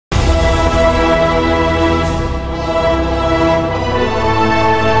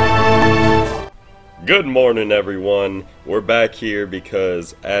Good morning, everyone. We're back here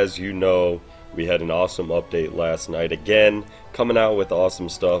because, as you know, we had an awesome update last night. Again, coming out with awesome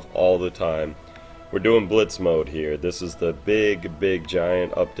stuff all the time. We're doing Blitz Mode here. This is the big,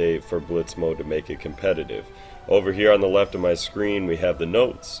 giant update for Blitz Mode to make it competitive. Over here on the left of my screen, we have the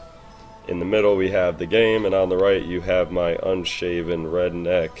notes. In the middle, we have the game, and on the right, you have my unshaven,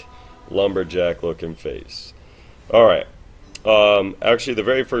 redneck, lumberjack-looking face. Alright. Actually, the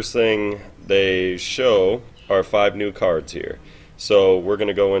very first thing they show are 5 new cards here. So we're going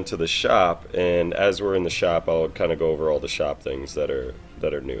to go into the shop, and as we're in the shop, I'll kind of go over all the shop things that are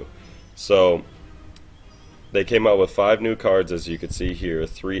new. So they came out with 5 new cards, as you can see here,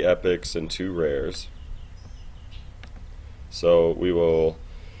 3 epics and 2 rares. So we will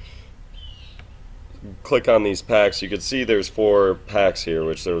click on these packs. You can see there's 4 packs here,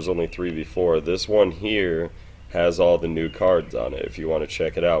 which there was only 3 before. This one here has all the new cards on it if you want to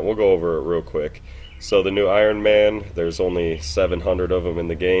check it out. We'll go over it real quick. So the new Iron Man, there's only 700 of them in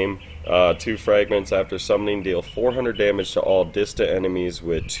the game. 2 fragments after summoning deal 400 damage to all distant enemies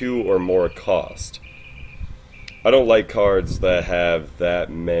with 2 or more cost. I don't like cards that have that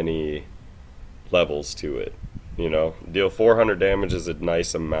many levels to it. You know, deal 400 damage is a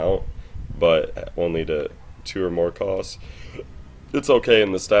nice amount, but only to 2 or more costs. It's okay,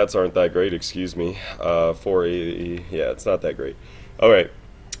 and the stats aren't that great, excuse me. 480, yeah, it's not that great. Alright,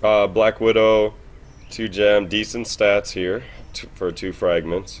 Black Widow, 2 gem, decent stats here for 2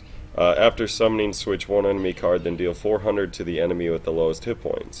 fragments. After summoning, switch 1 enemy card, then deal 400 to the enemy with the lowest hit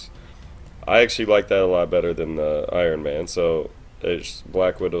points. I actually like that a lot better than the Iron Man, so it's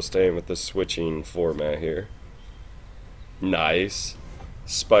Black Widow staying with the switching format here. Nice.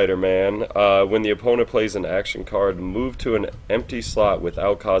 Spider-Man. When the opponent plays an action card, move to an empty slot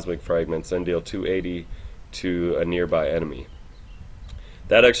without cosmic fragments and deal 280 to a nearby enemy.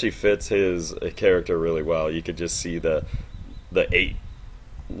 That actually fits his character really well. You could just see the 8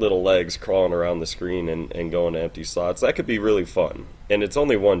 little legs crawling around the screen and going to empty slots. That could be really fun. And it's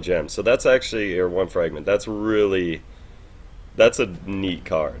only 1 gem, so that's actually, or 1 fragment. That's a neat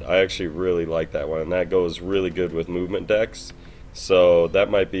card. I actually really like that one, and that goes really good with movement decks. So that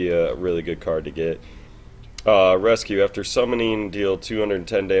might be a really good card to get. Rescue. After summoning, deal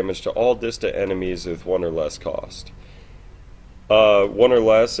 210 damage to all distant enemies with 1 or less cost. 1 or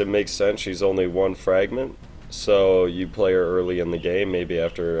less, it makes sense. She's only 1 fragment. So you play her early in the game, maybe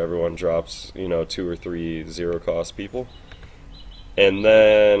after everyone drops, you know, 2 or 3 0-cost people. And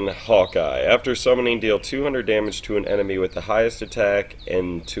then Hawkeye. After summoning, deal 200 damage to an enemy with the highest attack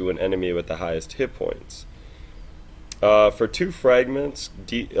and to an enemy with the highest hit points. For 2 fragments,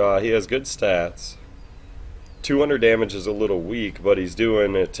 he has good stats. 200 damage is a little weak, but he's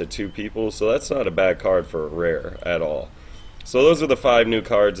doing it to 2 people, so that's not a bad card for a rare at all. So those are the 5 new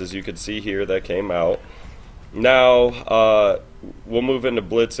cards, as you can see here, that came out. Now, we'll move into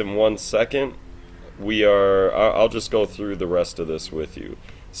Blitz in 1 second. I'll just go through the rest of this with you.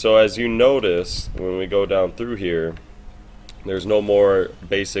 So as you notice, when we go down through here, there's no more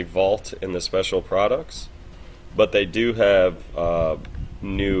basic vault in the special products. But they do have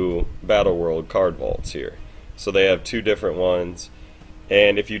new Battle World card vaults here. So they have 2 different ones.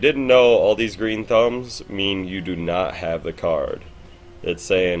 And if you didn't know, all these green thumbs mean you do not have the card. It's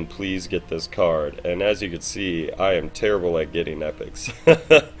saying, please get this card. And as you can see, I am terrible at getting epics.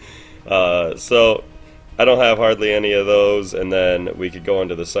 So I don't have hardly any of those. And then we could go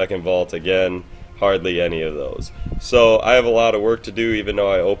into the second vault again. Hardly any of those. So I have a lot of work to do, even though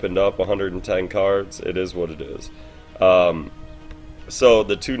I opened up 110 cards. It is what it is. So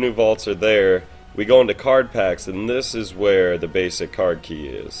the 2 new vaults are there. We go into card packs, and this is where the basic card key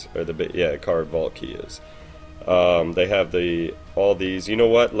is, or the card vault key is. They have all these. You know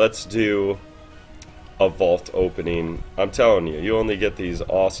what? Let's do a vault opening. I'm telling you, you only get these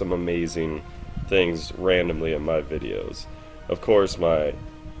awesome, amazing things randomly in my videos. Of course, my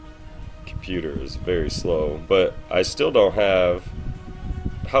computer is very slow, but I still don't have.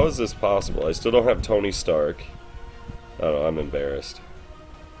 How is this possible? I still don't have Tony Stark. Oh, I'm embarrassed.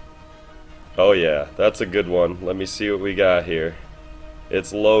 Oh yeah, that's a good one. Let me see what we got here.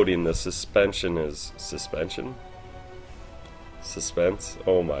 It's loading. The suspension is suspension? Suspense?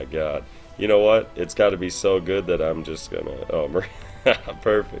 Oh my god. You know what? It's got to be so good that I'm just gonna. Oh,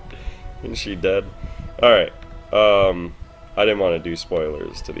 perfect. Isn't she dead? Alright. I didn't want to do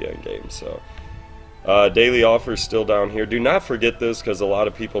spoilers to the end game, so. Daily offers still down here. Do not forget this, because a lot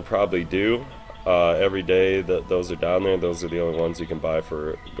of people probably do. Every day those are down there. Those are the only ones you can buy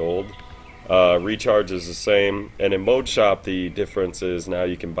for gold. Recharge is the same. And in Mode Shop, the difference is now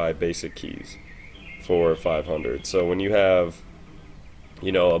you can buy basic keys for 500. So when you have,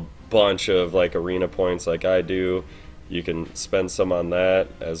 you know, bunch of like arena points like I do. You can spend some on that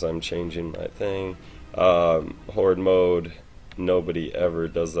as I'm changing my thing. Horde mode, nobody ever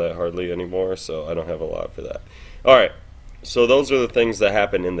does that hardly anymore, so I don't have a lot for that. Alright, so those are the things that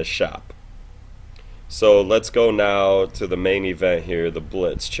happen in the shop. So let's go now to the main event here, the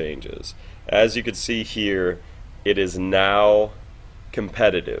Blitz changes. As you can see here, it is now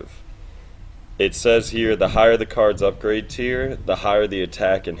competitive. It says here, the higher the card's upgrade tier, the higher the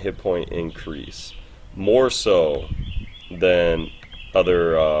attack and hit point increase. More so than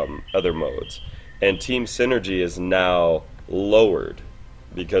other modes. And team synergy is now lowered,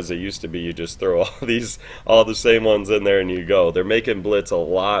 because it used to be you just throw all the same ones in there and you go. They're making Blitz a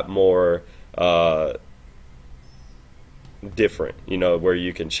lot more different, you know, where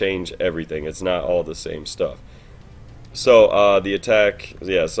you can change everything. It's not all the same stuff. So the attack,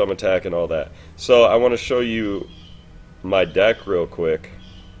 yeah, some attack and all that. So I want to show you my deck real quick.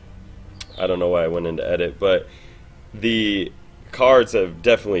 I don't know why I went into edit, but the cards have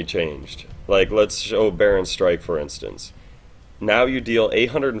definitely changed. Like, let's show Baron Strike, for instance. Now you deal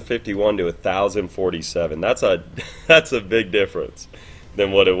 851 to 1047. That's a big difference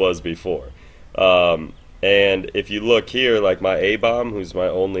than what it was before. And if you look here, like my A-Bomb, who's my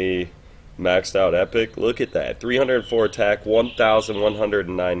only maxed out epic, look at that. 304 attack,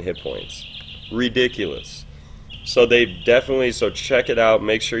 1,109 hit points. Ridiculous. So they definitely, so check it out.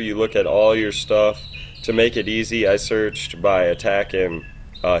 Make sure you look at all your stuff. To make it easy, I searched by attack and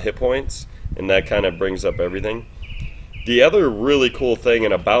hit points, and that kind of brings up everything. The other really cool thing,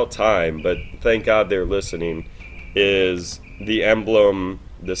 and about time, but thank God they're listening, is the emblem,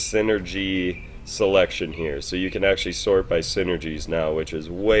 the synergy selection here. So you can actually sort by synergies now, which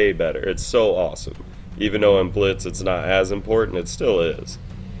is way better. It's so awesome. Even though in Blitz it's not as important, it still is.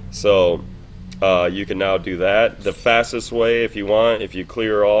 So you can now do that. The fastest way, if you want, if you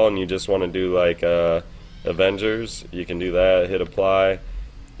clear all and you just want to do like Avengers, you can do that, hit apply,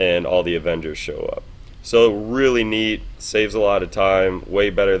 and all the Avengers show up. So really neat, saves a lot of time, way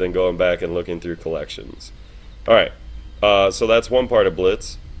better than going back and looking through collections. Alright, so that's one part of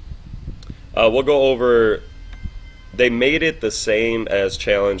Blitz. We'll go over, they made it the same as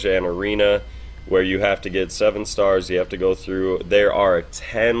Challenge and Arena, where you have to get 7 stars, you have to go through. There are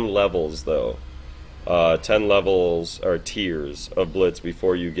 10 levels though, 10 levels or tiers of Blitz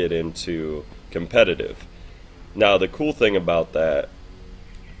before you get into competitive. Now the cool thing about that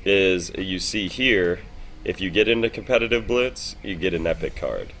is, you see here, if you get into competitive Blitz, you get an epic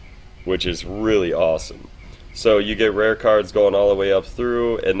card, which is really awesome. So you get rare cards going all the way up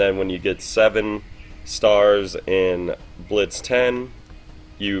through, and then when you get 7 stars in Blitz 10,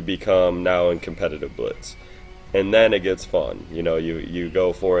 you become now in competitive Blitz. And then it gets fun, you know, you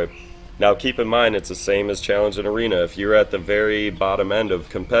go for it. Now keep in mind, it's the same as Challenge and Arena. If you're at the very bottom end of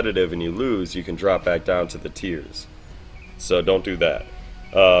competitive and you lose, you can drop back down to the tiers. So don't do that.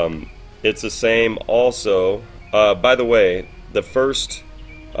 It's the same also. By the way, the first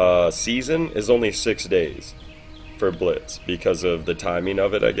season is only 6 days for Blitz because of the timing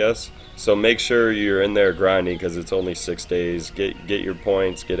of it, I guess. So make sure you're in there grinding, because it's only 6 days. Get your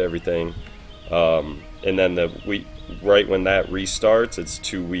points, get everything, and then right when that restarts, it's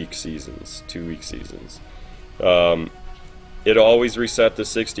 2-week seasons. 2-week seasons. It'll always reset to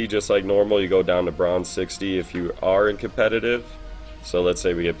 60 just like normal. You go down to bronze 60 if you are in competitive. So let's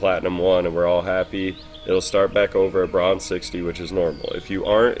say we get platinum 1 and we're all happy, it'll start back over at bronze 60, which is normal. If you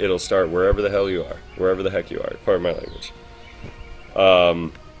aren't, it'll start wherever the hell you are, wherever the heck you are. Pardon my language.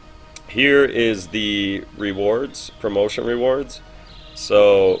 Here is the rewards, promotion rewards.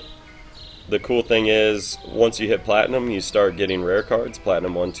 So the cool thing is, once you hit platinum, you start getting rare cards,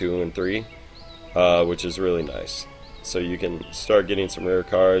 platinum 1, 2, and 3, which is really nice. So you can start getting some rare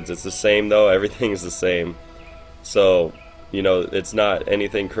cards. It's the same though, everything is the same. So, you know, it's not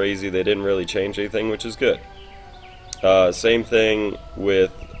anything crazy. They didn't really change anything, which is good. Same thing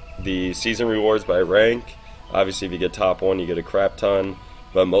with the season rewards by rank. Obviously, if you get top 1, you get a crap ton,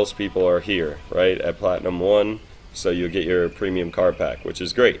 but most people are here, right, at platinum 1, so you'll get your premium card pack, which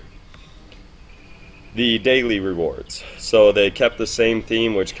is great. The daily rewards. So they kept the same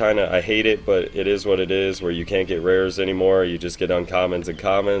theme, which kind of, I hate it, but it is what it is, where you can't get rares anymore. You just get uncommons and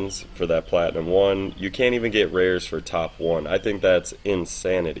commons for that platinum 1. You can't even get rares for top 1. I think that's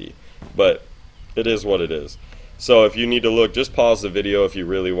insanity, but it is what it is. So if you need to look, just pause the video if you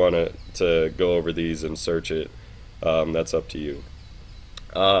really want to go over these and search it. That's up to you.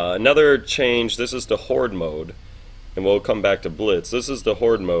 Another change, this is the Horde mode, and we'll come back to Blitz. This is the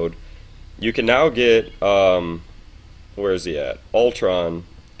Horde mode. You can now get, where is he at? Ultron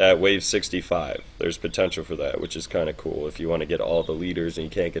at wave 65. There's potential for that, which is kind of cool if you want to get all the leaders and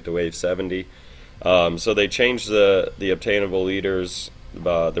you can't get to wave 70. So they changed the obtainable leaders,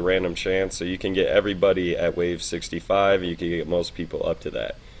 the random chance, so you can get everybody at wave 65, and you can get most people up to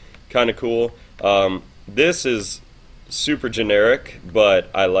that. Kind of cool. This is super generic, but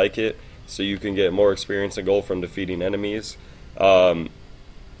I like it, so you can get more experience and gold from defeating enemies.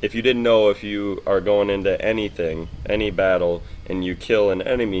 If you didn't know, if you are going into anything, any battle, and you kill an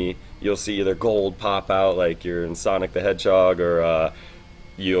enemy, you'll see either gold pop out like you're in Sonic the Hedgehog, or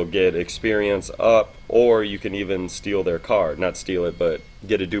you'll get experience up, or you can even steal their card. Not steal it, but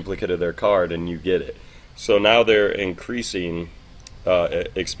get a duplicate of their card and you get it. So now they're increasing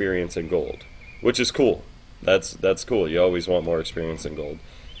experience and gold, which is cool. That's cool. You always want more experience and gold.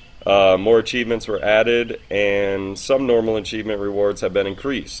 More achievements were added, and some normal achievement rewards have been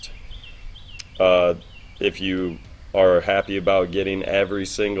increased. If you are happy about getting every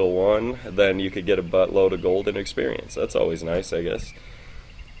single one, then you could get a buttload of gold and experience. That's always nice, I guess.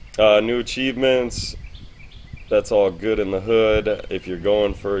 New achievements, that's all good in the hood if you're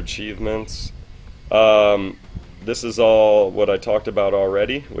going for achievements. This is all what I talked about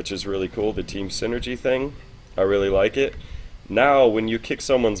already, which is really cool, the team synergy thing. I really like it. Now, when you kick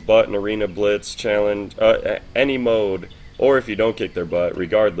someone's butt in Arena, Blitz, Challenge, any mode, or if you don't kick their butt,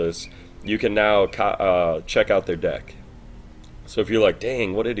 regardless, you can now check out their deck. So if you're like,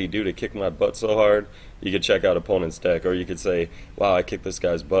 dang, what did he do to kick my butt so hard? You could check out opponent's deck, or you could say, wow, I kicked this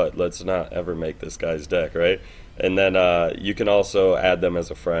guy's butt. Let's not ever make this guy's deck, right? And then you can also add them as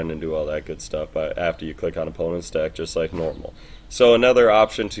a friend and do all that good stuff after you click on opponent's deck, just like normal. So another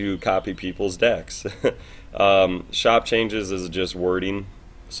option to copy people's decks. Shop changes is just wording,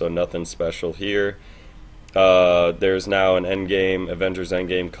 so nothing special here. There's now an Avengers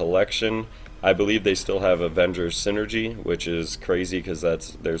Endgame collection. I believe they still have Avengers Synergy, which is crazy because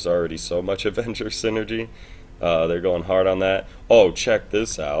there's already so much Avengers Synergy. They're going hard on that. Oh, check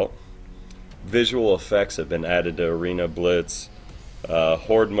this out. Visual effects have been added to Arena, Blitz,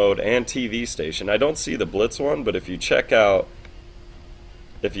 Horde Mode, and TV Station. I don't see the Blitz one, but if you check out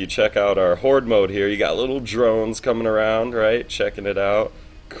our Horde Mode here, you got little drones coming around, right? Checking it out.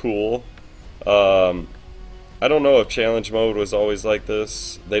 Cool. I don't know if Challenge Mode was always like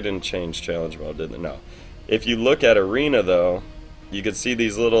this. They didn't change Challenge Mode, did they? No. If you look at Arena, though, you can see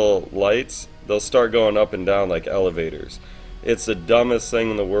these little lights. They'll start going up and down like elevators. It's the dumbest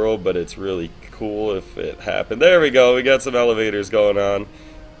thing in the world, but it's really cool if it happened. There we go. We got some elevators going on.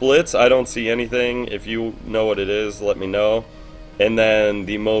 Blitz, I don't see anything. If you know what it is, let me know. And then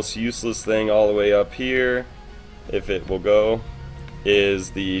the most useless thing all the way up here, if it will go, is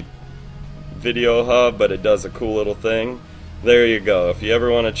the video hub, but it does a cool little thing. There you go. If you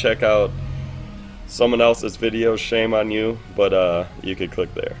ever want to check out someone else's video, shame on you, but you could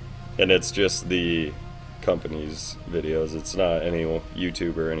click there. And it's just the company's videos. It's not any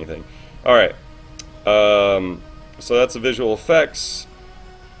YouTuber or anything. Alright. So that's the visual effects.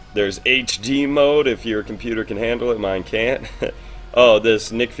 There's HD mode if your computer can handle it. Mine can't. Oh,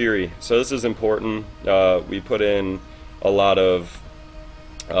 this Nick Fury. So this is important. We put in a lot of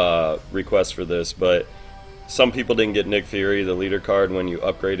requests for this, but some people didn't get Nick Fury, the leader card, when you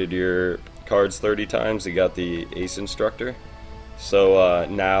upgraded your cards 30 times. You got the Ace Instructor. So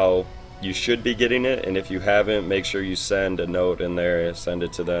now you should be getting it, and if you haven't, make sure you send a note in there, send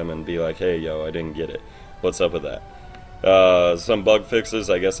it to them, and be like, hey, yo, I didn't get it. What's up with that? Some bug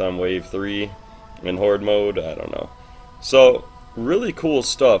fixes, I guess, on Wave 3 in Horde Mode. I don't know. So, really cool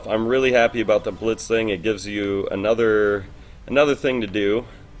stuff. I'm really happy about the Blitz thing. It gives you another thing to do.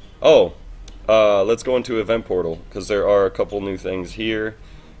 Oh, let's go into Event Portal, because there are a couple new things here.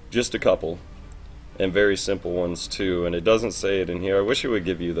 Just a couple. And very simple ones too, and it doesn't say it in here. I wish it would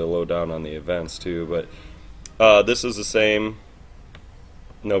give you the lowdown on the events too, but this is the same.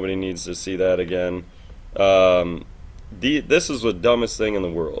 Nobody needs to see that again. This is the dumbest thing in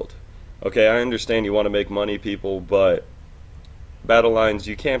the world. Okay, I understand you want to make money, people, but battle lines,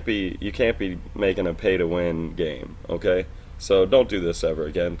 you can't be making a pay-to-win game. Okay, so don't do this ever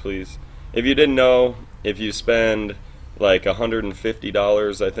again, please. If you didn't know, if you spend like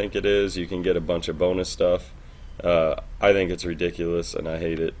 $150, I think it is, you can get a bunch of bonus stuff. I think it's ridiculous and I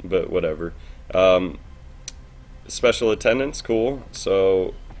hate it, but whatever. Special attendance, cool.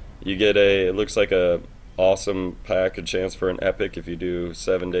 So you get it looks like a awesome pack, a chance for an epic if you do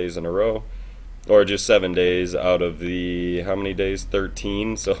 7 days in a row, or just 7 days out of the, how many days?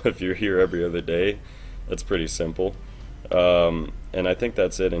 13. So if you're here every other day, that's pretty simple. And I think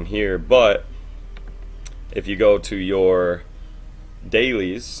that's it in here, but if you go to your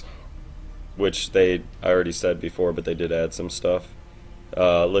dailies, which I already said before, but they did add some stuff.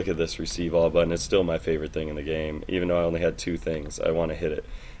 Look at this receive all button. It's still my favorite thing in the game, even though I only had 2 things. I want to hit it.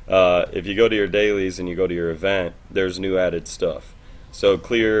 If you go to your dailies and you go to your event, there's new added stuff. So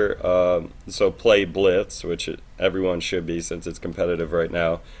play Blitz, which everyone should be since it's competitive right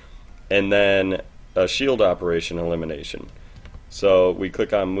now, and then a shield operation elimination. So we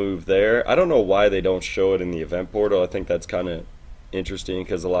click on move there. I don't know why they don't show it in the event portal. I think that's kind of interesting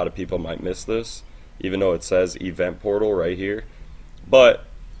because a lot of people might miss this, even though it says event portal right here. But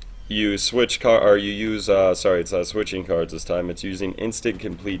you switch it's not switching cards this time. It's using instant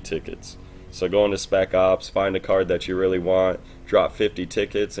complete tickets. So go into Spec Ops, find a card that you really want, drop 50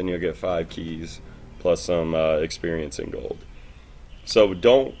 tickets, and you'll get 5 keys plus some experience in gold. So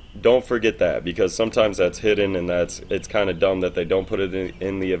don't forget that, because sometimes that's hidden, and it's kind of dumb that they don't put it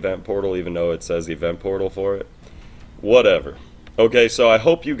in the event portal, even though it says event portal for it. Whatever. Okay, so I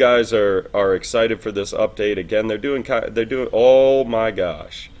hope you guys are excited for this update. Again, they're doing oh my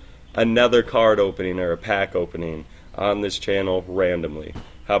gosh, another card opening or a pack opening on this channel randomly.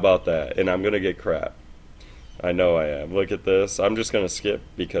 How about that? And I'm gonna get crap. I know I am. Look at this. I'm just gonna skip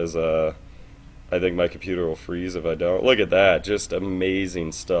because I think my computer will freeze if I don't. Look at that. Just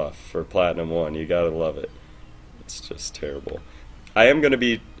amazing stuff for Platinum 1. You gotta love it. It's just terrible. I am gonna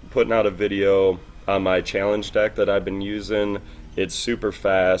be putting out a video on my challenge deck that I've been using. It's super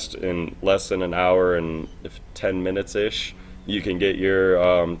fast. In less than an hour and 10 minutes ish, you can get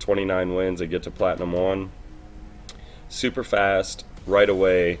your 29 wins and get to Platinum 1. Super fast, right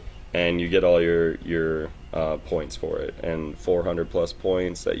away, and you get all your points for it, and 400 plus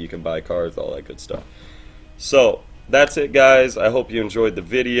points that you can buy cards, all that good stuff. So that's it, guys. I hope you enjoyed the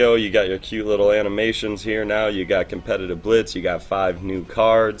video. You got your cute little animations here now. You got competitive Blitz. You got 5 new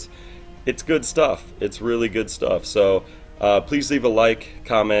cards. It's good stuff. It's really good stuff. So please leave a like,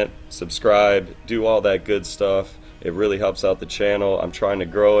 comment, subscribe, do all that good stuff. It really helps out the channel. I'm trying to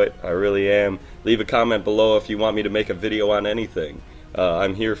grow it. I really am. Leave a comment below if you want me to make a video on anything.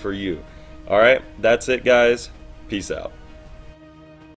 I'm here for you. Alright, that's it, guys. Peace out.